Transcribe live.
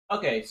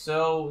Okay,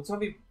 so it's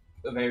gonna be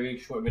a very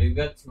short video. We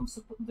got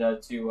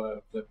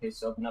to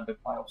pace open up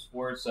at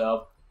BO4,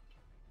 so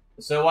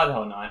why the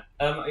hell not?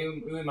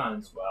 We might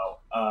as well.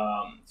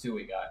 See what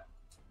we got.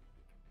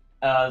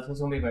 This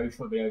is gonna be a very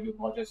short video. I do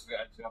apologize.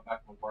 I just got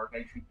back from work. I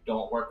usually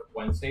don't work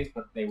Wednesdays,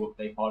 but they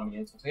called me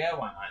in, so I said, yeah,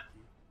 why not?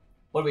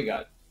 What do we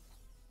got?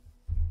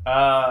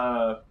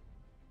 Uh,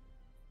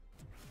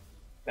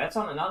 that's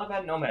not a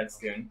bad nomad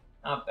skin.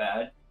 Not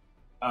bad.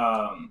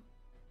 Um,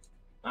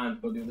 I'm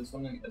gonna do this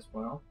one as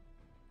well.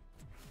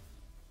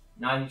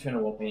 Not even trying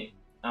to whoop paint.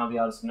 I'll be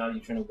honest, I'm not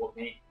even trying to whoop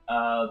paint.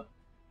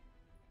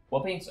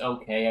 Whoop paint's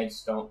okay. I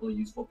just don't really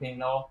use whoop paint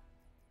at all.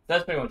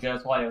 That's pretty much it.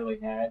 That's all I really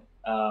had.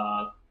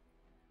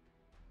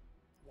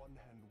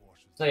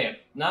 So yeah,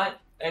 not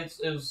it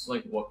was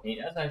like whoop paint.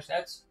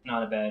 That's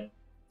not a bad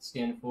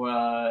skin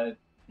for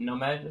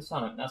nomad. That's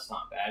not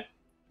bad. A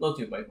little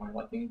too big for my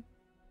liking.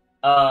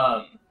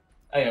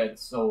 Oh yeah,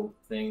 it's so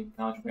thing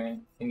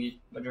contraband thingy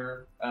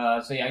major.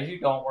 So yeah, I usually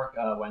don't work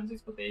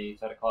Wednesdays, but they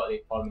called me.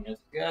 I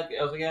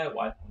was like, yeah,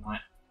 why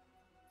not?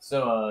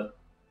 So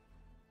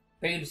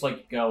they just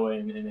like go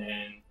in and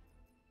then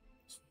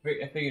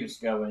I figured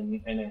just go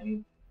in and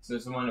then so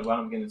this is when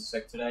I'm getting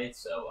sick today.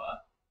 So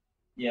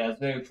yeah,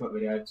 it's a very short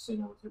video. I just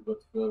didn't know what to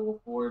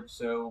go forward.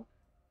 So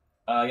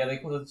yeah, they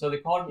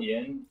called me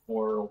in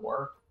for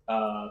work.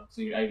 So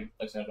like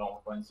I said, I don't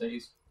work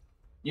Wednesdays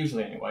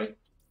usually anyway.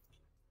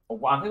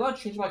 Wow, I'm thinking about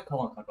changing my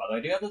color code, by the way.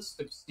 I do have this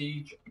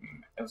Prestige.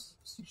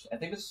 I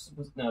think this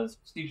was no, this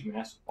Prestige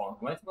Master color.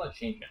 I might think about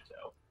changing it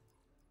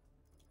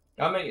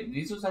though. I mean,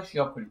 these was actually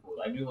all pretty cool.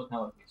 I do look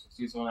kind of like these.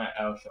 These one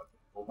I'll show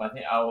pretty cool, but I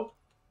think I'll.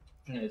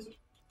 Which one is it?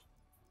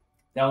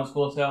 That one's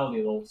cool as hell. The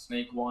little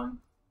snake one.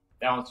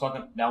 That one's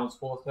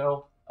cool as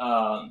hell.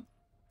 I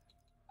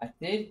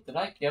did. Did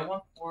I get one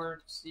for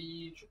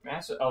Prestige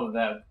Master? Oh,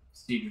 that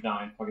Prestige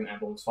 9 fucking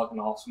emblem was fucking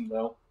awesome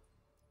though.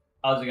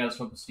 I was got this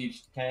for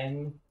Prestige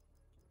 10.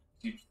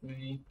 Prestige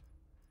 3.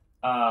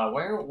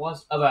 Where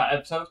was so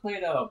I've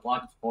played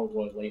Block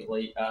Board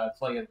lately.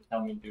 So you have to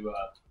tell me to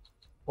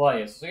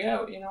play it. So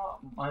yeah, you know,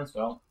 might as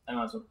well. I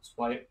might as well just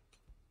play it.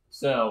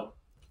 So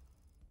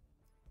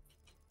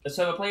I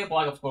played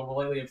Block of Board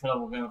lately. I'm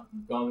trying to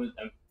go.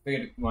 I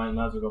figured I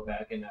might as well go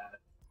back and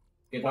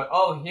get like,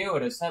 oh, here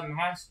it is. Seven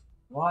Masters.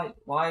 Why?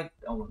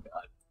 Oh my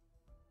god.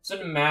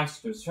 Certain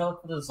masters. Try to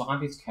look for the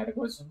zombies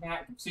category. So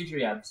procedure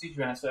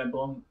master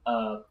emblem.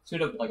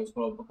 Sort of like a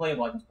spoil. Playing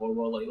Block of Board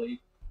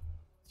lately.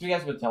 So you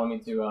guys have been telling me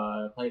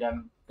to play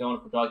them going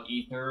for Dog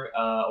Ether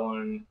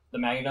on the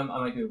Magnum. I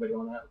might do a video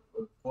on that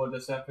for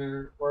this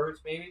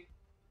afterwards, maybe.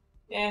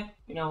 Yeah,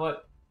 you know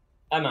what?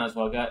 I might as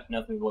well. Got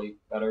nothing really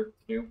better to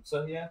do.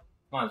 So yeah,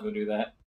 might as well do that.